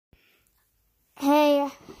Hey,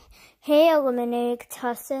 eliminated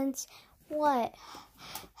contestants. What?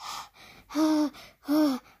 Are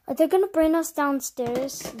they gonna bring us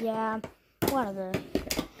downstairs? Yeah, whatever.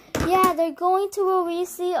 Yeah, they're going to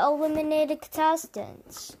release the eliminated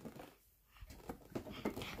contestants.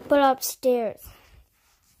 But upstairs.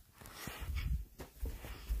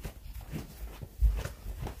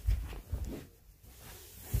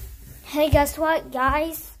 Hey, guess what,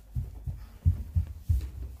 guys?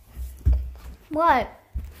 What?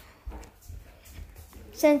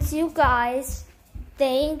 Since you guys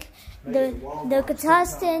think the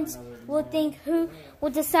contestants will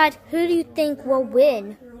decide who do you think will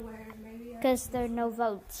win, because there are no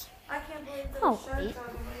votes. I can't believe Wait.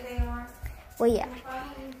 Well, yeah.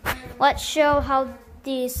 Let's show how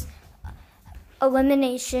this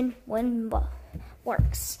elimination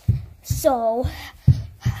works. So,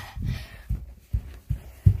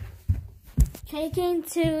 taking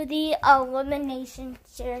to the elimination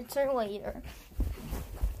center later.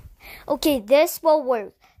 Okay, this will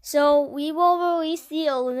work. So we will release the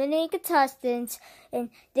eliminated contestants, and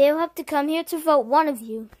they'll have to come here to vote one of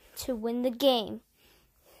you to win the game.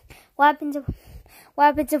 What happens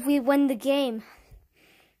if we win the game?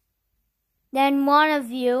 Then one of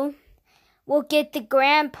you will get the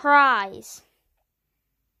grand prize.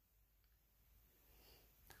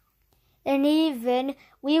 And even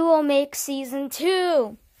we will make season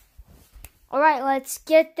 2. Alright, let's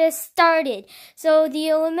get this started. So the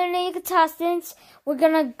eliminated contestants, we're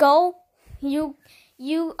gonna go. You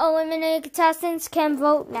eliminated contestants can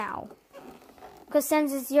vote now, because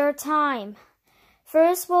since it's your time.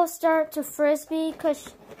 First we'll start to Frisbee,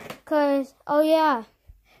 cause oh yeah.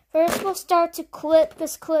 First we'll start to Clip,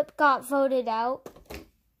 because Clip got voted out.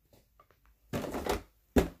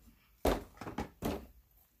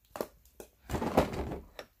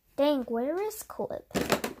 Dang, where is Clip?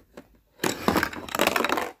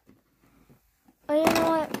 Oh, you know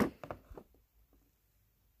what?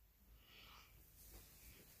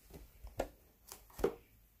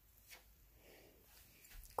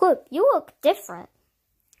 Clip, you look different.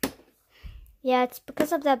 Yeah, it's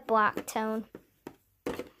because of that black tone.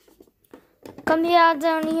 Come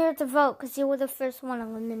down here to vote, because you were the first one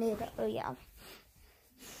eliminated. Oh yeah.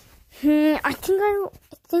 I think I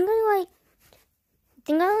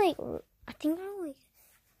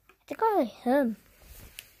like him.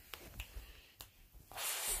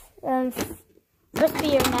 Frisbee,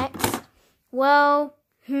 you're next. Well,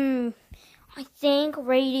 I think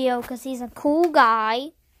Radio, because he's a cool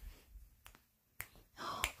guy.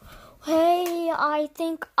 Hey, I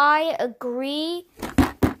think I agree.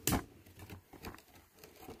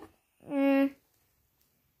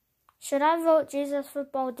 Should I vote Jesus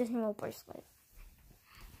Football Disney World bracelet?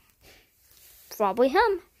 Probably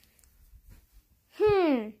him.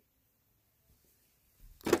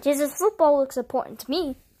 Jesus Football looks important to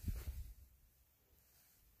me.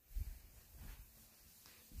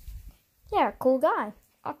 Yeah, cool guy.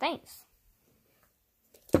 Oh, thanks.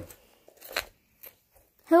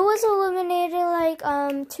 Who was eliminated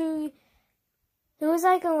who was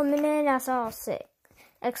eliminated as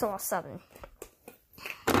SRLO 7?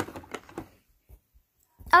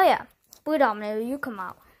 Oh yeah, Blue Domino, you come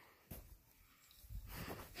out.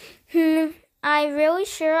 I'm really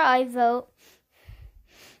sure I vote.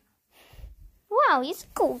 Wow, he's a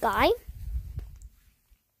cool guy.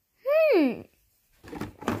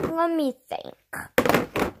 Let me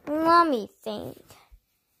think.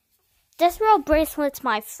 This real bracelet's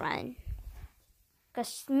my friend,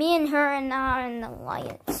 because me and her are not in an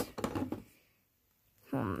alliance.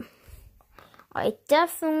 I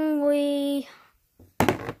definitely...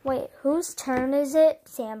 Wait, whose turn is it?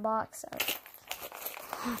 Sandbox.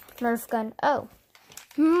 Nerf gun. Oh.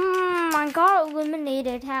 I got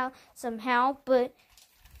eliminated somehow, but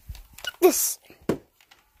this.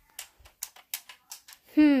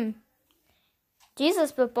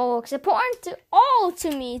 Jesus Football looks important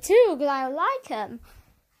to me too, because I like him.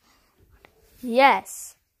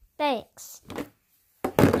 Yes. Thanks.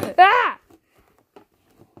 Ah!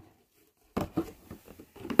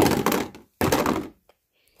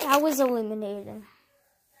 I was eliminated.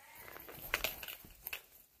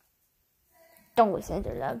 Don't listen to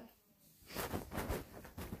them.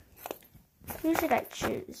 Who should I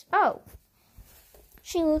choose? Oh.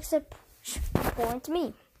 She looks important to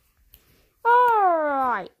me.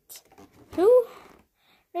 Alright.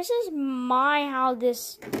 This is my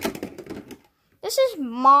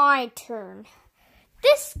turn.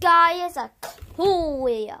 This guy is a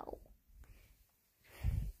coolio.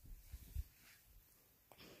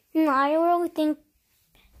 I really think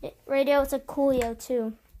Radio is a coolio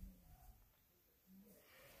too.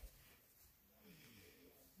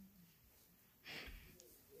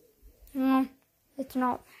 it's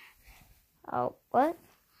not. Oh, what?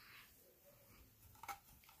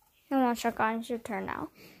 Come on, Shotgun, it's your turn now.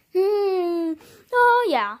 Oh,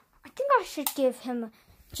 yeah. I think I should give him a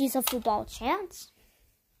Jesus football chance.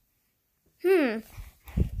 This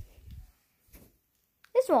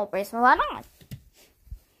won't brace my leg on.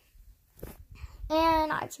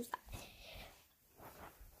 And I choose that.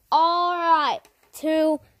 Alright.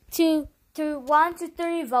 1 to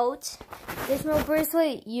 3 votes. This no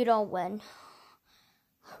bracelet, you don't win.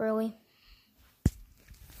 Really?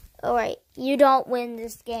 Alright, you don't win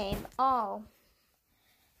this game. Oh.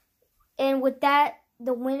 And with that,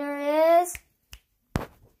 the winner is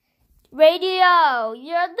Radio.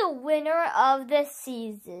 You're the winner of this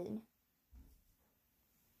season.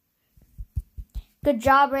 Good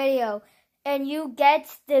job, Radio. And you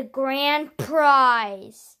get the grand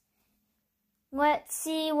prize. Let's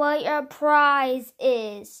see what your prize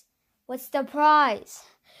is. What's the prize?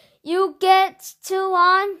 You get to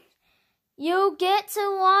launch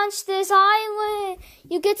this island.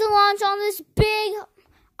 You get to launch on this big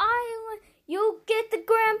island. You get the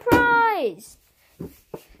grand prize.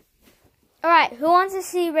 Alright, who wants to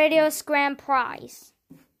see Radio's grand prize?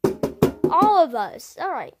 All of us.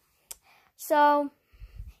 Alright. So,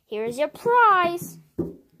 here's your prize.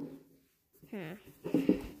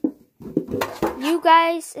 You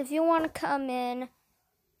guys, if you want to come in.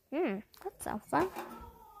 That sounds fun.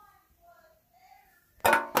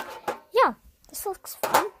 Yeah, this looks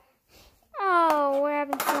fun. Oh, we're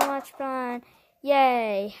having so much fun.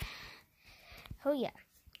 Yay. Oh, yeah.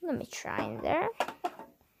 Let me try in there.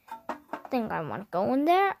 I think I want to go in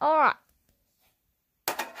there. Alright.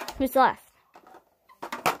 Who's left?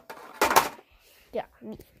 Yeah,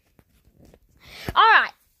 me.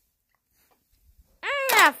 Alright. I'm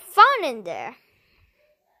gonna have fun in there.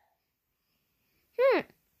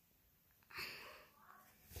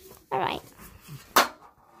 Alright.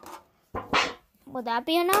 Will that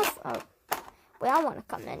be enough? Oh, well, I want to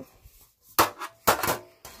come in.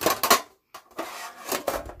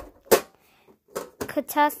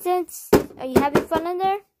 Contestants, are you having fun in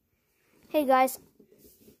there? Hey, guys.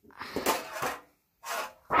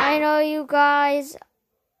 I know you guys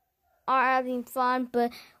are having fun,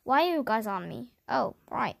 but why are you guys on me? Oh,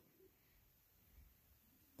 right.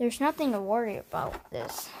 There's nothing to worry about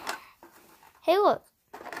this. Hey, look.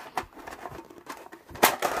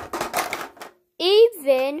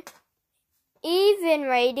 Even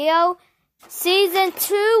Radio, Season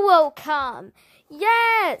 2 will come.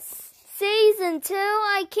 Yes! Season 2,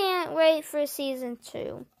 I can't wait for Season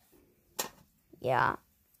 2. Yeah.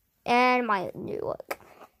 And my new look.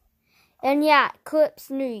 And yeah, Clip's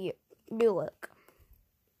new look.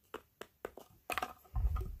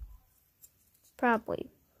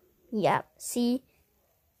 Probably. Yeah, see?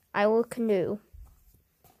 I look new.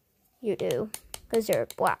 You do. Because you're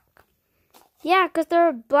black. Yeah, because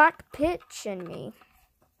there's a black pitch in me.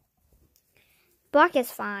 Black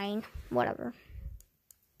is fine. Whatever.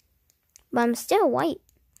 But I'm still white.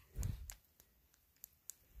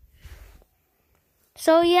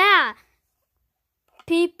 So yeah.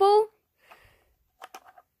 People.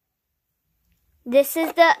 This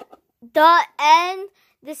is the end.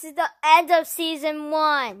 This is the end of Season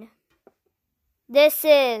 1. This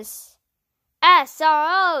is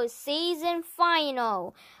SRLO Season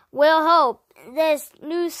Final. We'll hope this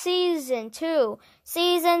new Season 2.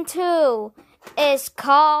 Season 2 is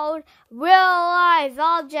called Real Life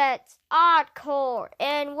Objects Encore.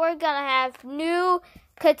 And we're gonna have new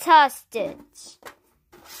contestants.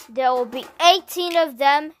 There will be 18 of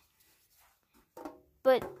them.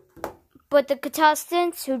 But the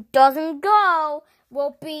contestants who doesn't go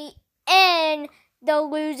will be in the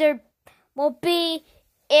loser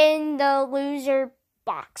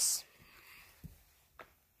box.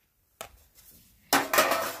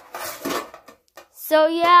 So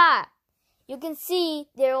yeah, you can see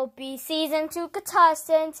there will be Season 2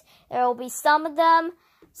 contestants. There will be some of them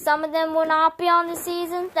will not be on the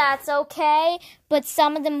season. That's okay, but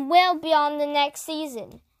some of them will be on the next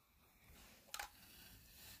season.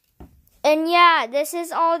 And yeah, this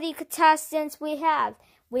is all the contestants we have.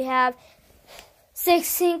 We have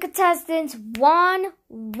 16 contestants, 1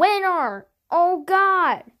 winner. Oh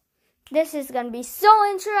God. This is going to be so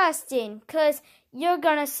interesting because you're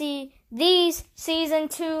going to see these Season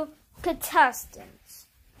 2 contestants.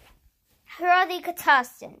 Here are the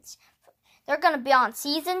contestants. They're going to be on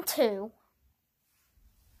Season 2.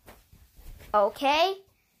 Okay?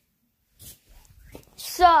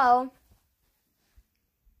 So,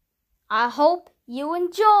 I hope you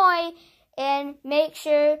enjoy and make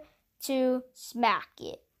sure to smack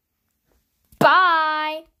it.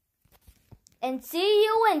 Bye! And see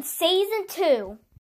you in Season 2.